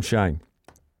 from Shane.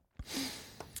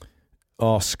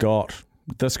 Oh, Scott.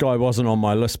 This guy wasn't on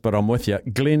my list, but I'm with you.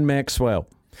 Glenn Maxwell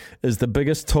is the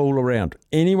biggest tool around.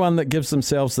 Anyone that gives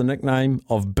themselves the nickname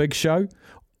of Big Show,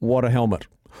 what a helmet.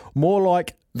 More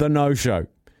like the No Show.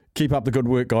 Keep up the good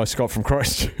work, guys. Scott from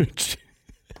Christchurch.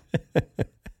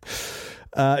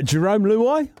 Jerome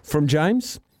Luai from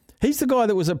James. He's the guy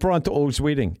that was at Brian To'o's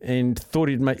wedding and thought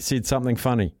he'd said something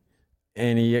funny,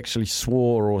 and he actually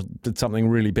swore or did something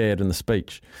really bad in the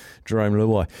speech. Jerome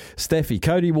Luai. Staffy,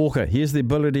 Cody Walker. Here's the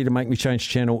ability to make me change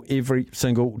channel every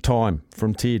single time.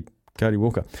 From Ted. Cody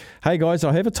Walker. Hey guys,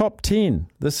 I have a top 10.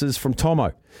 This is from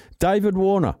Tomo. David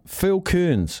Warner, Phil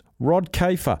Kearns, Rod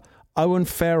Kafer, Owen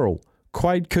Farrell,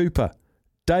 Quade Cooper,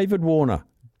 David Warner,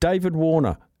 David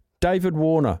Warner, David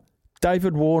Warner,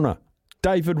 David Warner,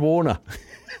 David Warner.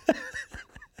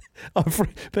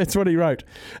 That's what he wrote.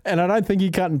 And I don't think he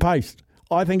cut and paste.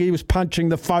 I think he was punching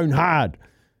the phone hard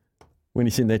when he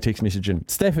sent that text message in.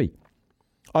 Staffy,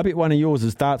 I bet one of yours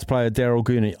is darts player Daryl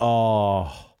Gurney.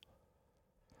 Oh,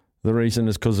 the reason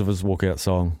is because of his walkout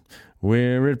song,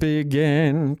 Where It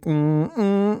Began.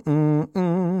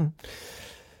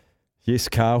 Yes,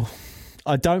 Carl.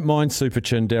 I don't mind Super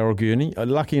Chin Daryl Gurney. I'm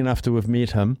lucky enough to have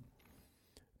met him,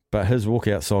 but his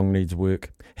walkout song needs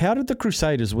work. How did the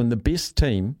Crusaders win the best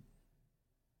team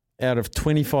out of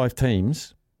 25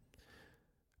 teams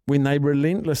when they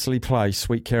relentlessly play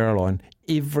Sweet Caroline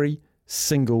every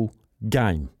single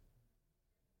game?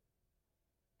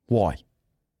 Why?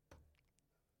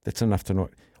 That's enough to know.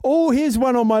 Oh, here's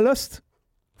one on my list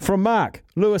from Mark,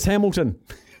 Lewis Hamilton.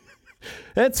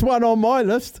 That's one on my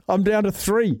list. I'm down to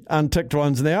 3 unticked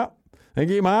ones now. Thank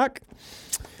you, Mark.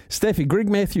 Staffy, Greg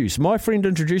Matthews. My friend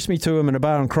introduced me to him in a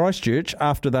bar in Christchurch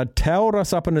after they'd towelled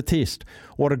us up in a test.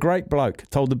 What a great bloke.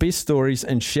 Told the best stories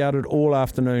and shouted all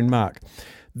afternoon, Mark.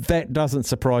 That doesn't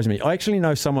surprise me. I actually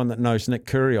know someone that knows Nick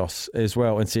Kyrgios as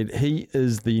well and said he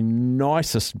is the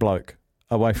nicest bloke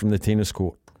away from the tennis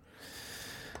court.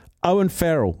 Owen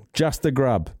Farrell, just a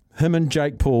grub. Him and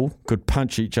Jake Paul could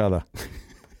punch each other.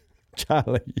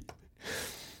 Charlie.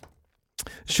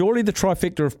 Surely the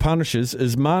trifecta of punishers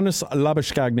is Manus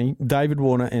Labuschagne, David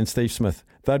Warner and Steve Smith.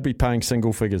 They'd be paying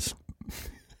single figures.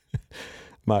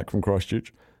 Mark from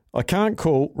Christchurch. I can't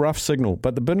call rough signal,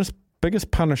 but the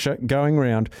biggest punisher going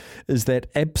round is that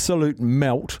absolute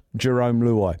melt, Jerome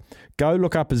Luai. Go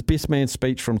look up his best man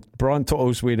speech from Brian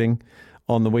To'o's wedding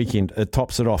on the weekend. It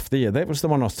tops it off there. That was the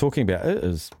one I was talking about. It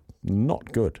is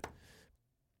not good.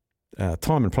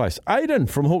 Time and place. Aidan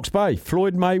from Hawke's Bay.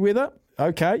 Floyd Mayweather.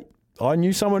 Okay. I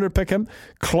knew someone would pick him.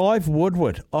 Clive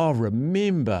Woodward. I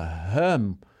remember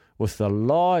him with the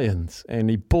Lions. And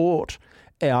he bought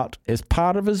out, as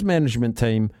part of his management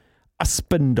team, a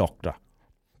spin doctor.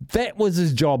 That was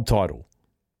his job title.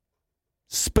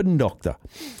 Spin doctor.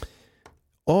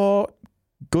 Oh,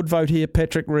 good vote here,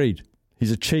 Patrick Reed.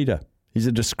 He's a cheater. He's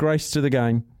a disgrace to the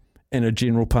game and a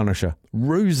general punisher.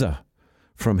 Rooser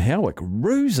from Howick.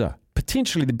 Rooser.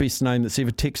 Potentially the best name that's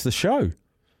ever texted the show.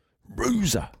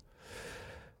 Rooser.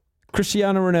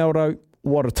 Cristiano Ronaldo,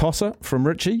 what a tosser from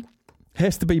Richie.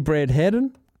 Has to be Brad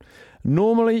Haddon.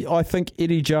 Normally, I think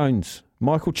Eddie Jones,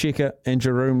 Michael Checker and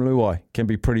Jerome Luai can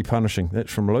be pretty punishing.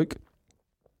 That's from Luke.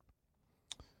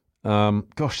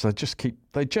 Gosh, they just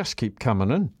keep coming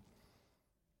in.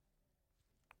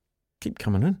 Keep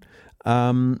coming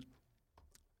in.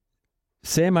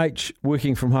 Sam H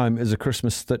working from home is a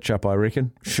Christmas stitch-up, I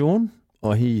reckon. Sean,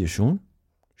 I hear you, Sean.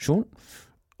 Sean,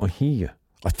 I hear you.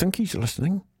 I think he's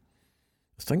listening.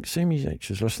 I think Sammy H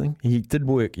is listening. He did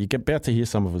work. You're about to hear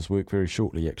some of his work very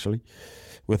shortly, actually,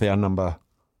 with our number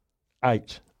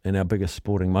 8 in our biggest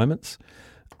sporting moments.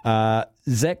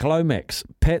 Zach Lomax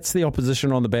pats the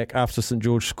opposition on the back after St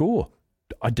George score.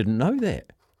 I didn't know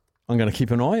that. I'm going to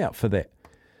keep an eye out for that.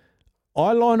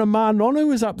 Eyeliner Ma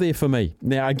Nonu is up there for me.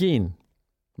 Now, again,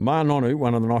 Ma Nonu,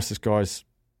 one of the nicest guys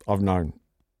I've known.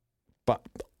 But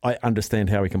I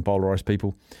understand how he can polarise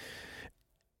people.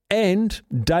 And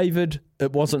David,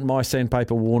 it wasn't my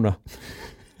sandpaper Warner.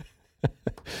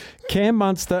 Cam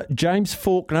Munster, James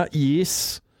Faulkner,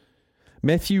 yes.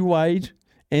 Matthew Wade,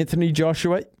 Anthony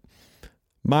Joshua,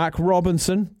 Mark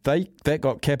Robinson, that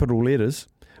got capital letters.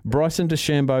 Bryson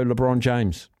DeChambeau, LeBron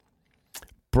James.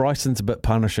 Bryson's a bit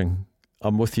punishing.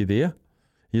 I'm with you there.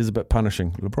 He is a bit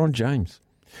punishing. LeBron James.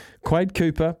 Quade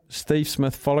Cooper, Steve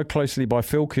Smith, followed closely by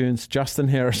Phil Kearns, Justin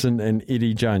Harrison and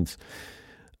Eddie Jones.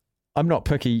 I'm not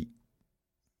picky,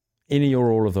 any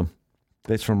or all of them.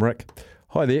 That's from Rick.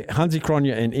 Hi there, Hansi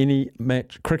Cronje and any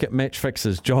cricket match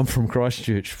fixes. John from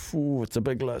Christchurch. Ooh, it's a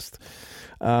big list.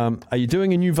 Are you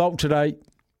doing a new vault today?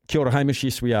 Kia ora, Hamish.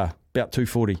 Yes, we are. About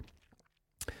 2:40.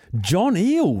 John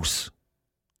Eels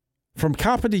from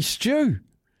Kapiti Stew.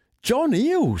 John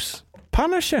Eels.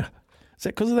 Punisher. Is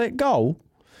that because of that goal?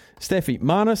 Staffy,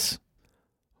 Manus.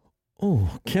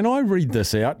 Oh, can I read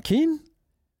this out, Ken?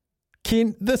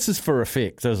 Ken, this is for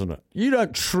effect, isn't it? You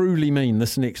don't truly mean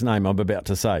this next name I'm about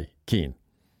to say, Ken.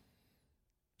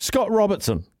 Scott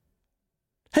Robertson.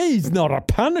 He's not a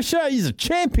punisher, he's a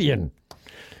champion.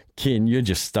 Ken, you're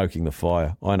just stoking the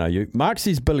fire. I know you. Mark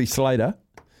says Billy Slater.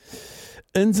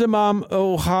 Inzamam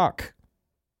ul Haq.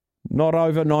 Not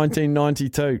over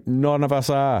 1992. None of us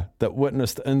are that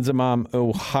witnessed Inzamam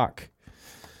ul Haq.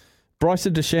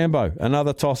 Bryson DeChambeau,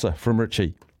 another tosser from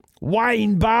Richie.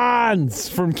 Wayne Barnes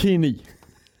from Kenny.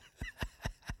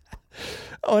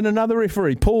 And another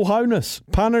referee, Paul Honus,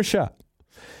 punisher.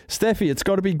 Staffy, it's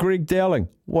got to be Greg Dowling.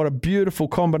 What a beautiful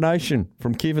combination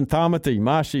from Kevin Tamati,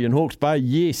 Marshy and Hawke's Bay.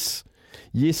 Yes.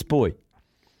 Yes, boy.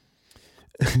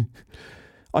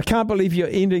 I can't believe you're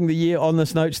ending the year on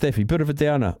this note, Staffy. Bit of a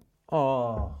downer.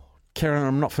 Oh, Karen,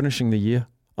 I'm not finishing the year.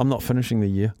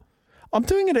 I'm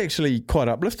doing it actually quite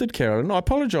uplifted, Carolyn. I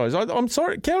apologise. I'm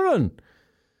sorry, Carolyn.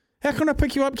 How can I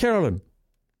pick you up, Carolyn?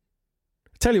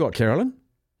 Tell you what, Carolyn.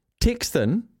 Text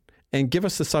in and give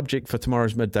us the subject for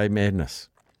tomorrow's Midday Madness.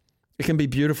 It can be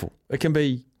beautiful. It can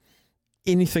be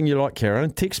anything you like,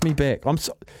 Carolyn. Text me back.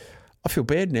 I feel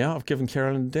bad now. I've given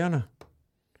Carolyn a downer.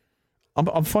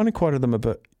 I'm finding quite of them a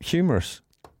bit humorous.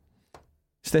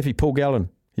 Staffy, Paul Gallen.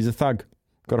 He's a thug.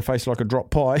 Got a face like a drop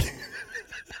pie.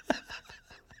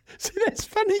 See, that's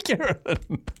funny,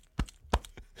 Carolyn.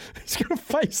 He's got a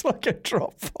face like a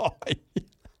drop pie.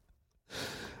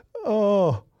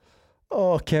 Oh,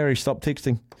 Carrie, stop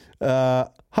texting.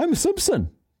 Homer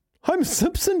Simpson. Homer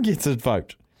Simpson gets a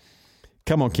vote.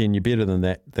 Come on, Ken, you're better than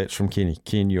that. That's from Kenny.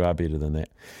 Ken, you are better than that.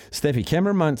 Staffy,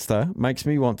 Cameron Munster makes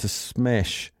me want to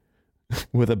smash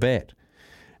with a bat.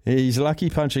 He's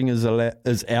lucky punching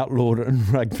is outlawed in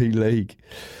rugby league.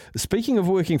 Speaking of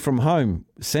working from home,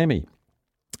 Sammy,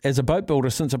 as a boat builder,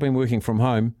 since I've been working from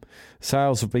home,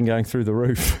 sales have been going through the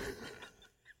roof.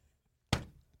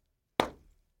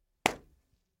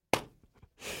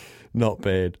 Not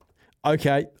bad.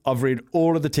 Okay, I've read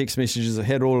all of the text messages. I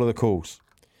had all of the calls.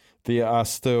 There are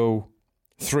still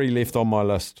 3 left on my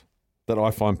list that I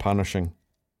find punishing.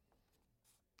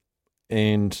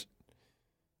 And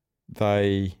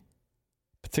they,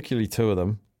 particularly 2 of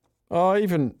them,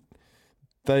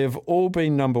 they have all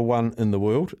been number 1 in the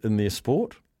world in their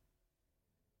sport.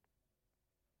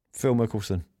 Phil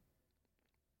Mickelson.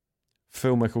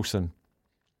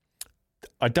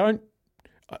 I don't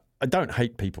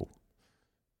hate people.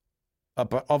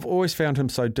 But I've always found him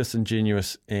so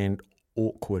disingenuous and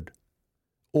awkward.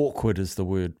 Awkward is the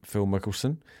word, Phil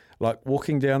Mickelson. Like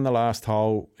walking down the last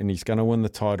hole and he's going to win the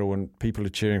title and people are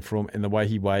cheering for him and the way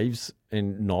he waves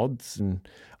and nods. And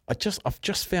I've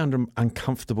just found him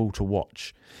uncomfortable to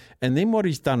watch. And then what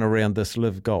he's done around this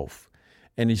Live Golf,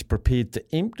 and he's prepared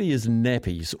to empty his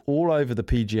nappies all over the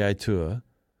PGA Tour,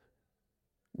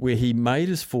 where he made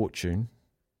his fortune,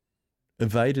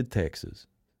 evaded taxes,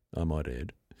 I might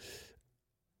add,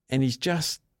 and he's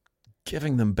just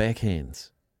giving them backhanders,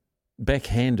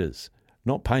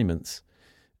 not payments,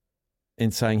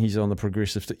 and saying he's on the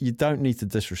progressive. You don't need to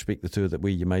disrespect the tour that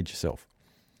where you made yourself.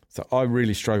 So I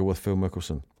really struggle with Phil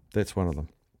Mickelson. That's one of them.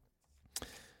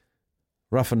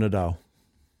 Rafa Nadal.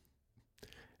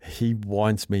 He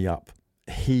winds me up.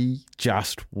 He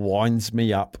just winds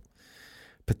me up,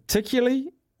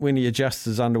 particularly when he adjusts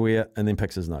his underwear and then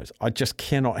picks his nose. I just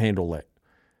cannot handle that.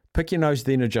 Pick your nose,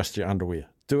 then adjust your underwear.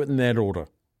 Do it in that order,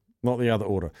 not the other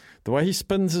order. The way he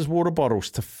spins his water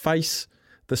bottles to face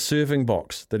the serving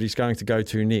box that he's going to go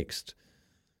to next.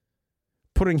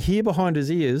 Putting hair behind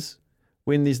his ears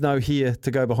when there's no hair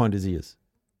to go behind his ears.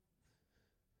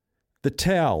 The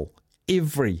towel,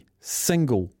 every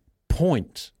single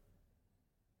point.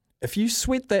 If you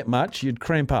sweat that much, you'd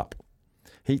cramp up.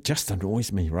 He just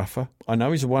annoys me, Rafa. I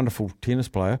know he's a wonderful tennis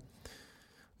player.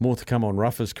 More to come on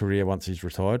Rafa's career once he's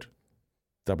retired.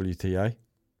 WTA.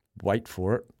 Wait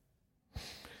for it.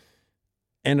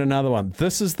 And another one.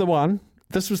 This is the one.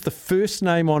 This was the first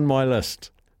name on my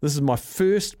list. This is my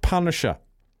first punisher.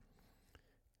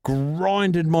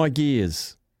 Grinded my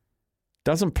gears.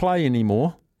 Doesn't play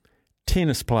anymore.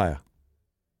 Tennis player.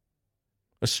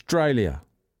 Australia.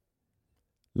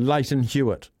 Leighton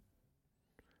Hewitt.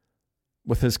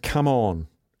 With his come on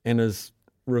and his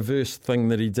reverse thing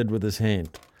that he did with his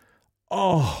hand.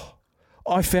 Oh,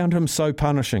 I found him so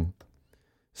punishing.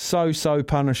 So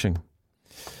punishing.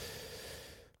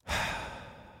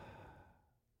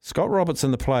 Scott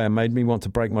Robertson, the player, made me want to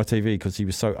break my TV because he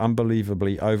was so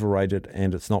unbelievably overrated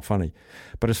and it's not funny.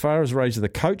 But as far as Razor the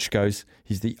coach goes,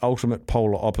 he's the ultimate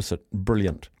polar opposite.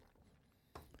 Brilliant.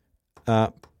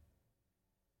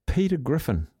 Peter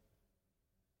Griffin.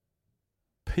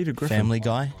 Family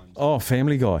Guy? Oh,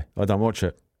 Family Guy. I don't watch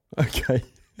it. Okay.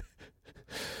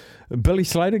 Billy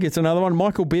Slater gets another one.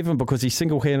 Michael Bevan, because he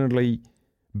single-handedly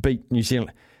beat New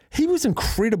Zealand. He was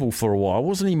incredible for a while,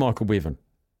 wasn't he, Michael Bevan?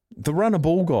 The runner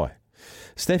ball guy.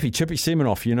 Staffy, Chippy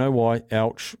Seminoff. You know why?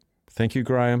 Ouch. Thank you,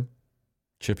 Graham.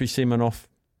 Chippy Seminoff.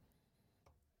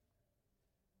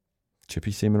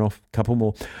 Couple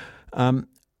more.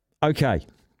 Okay.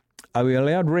 Are we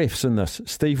allowed refs in this?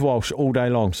 Steve Walsh all day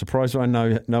long. Surprised I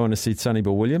know no one has said Sonny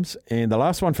Bill Williams. And the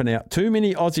last one for now. Too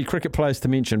many Aussie cricket players to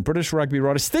mention. British rugby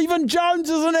writer Stephen Jones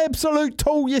is an absolute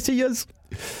tool. Yes, he is.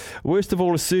 Worst of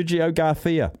all is Sergio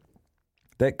Garcia.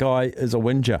 That guy is a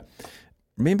whinger.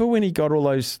 Remember when he got all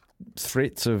those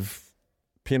threats of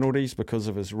penalties because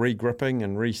of his regripping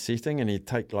and resetting, and he'd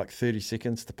take like 30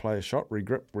 seconds to play a shot?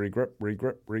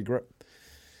 Regrip.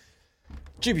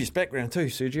 Dubious background too,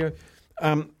 Sergio.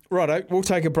 Righto, we'll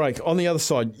take a break. On the other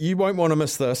side, you won't want to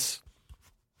miss this.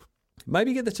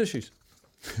 Maybe get the tissues.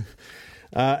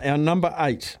 Our number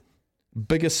 8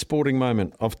 biggest sporting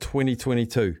moment of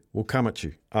 2022 will come at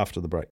you after the break.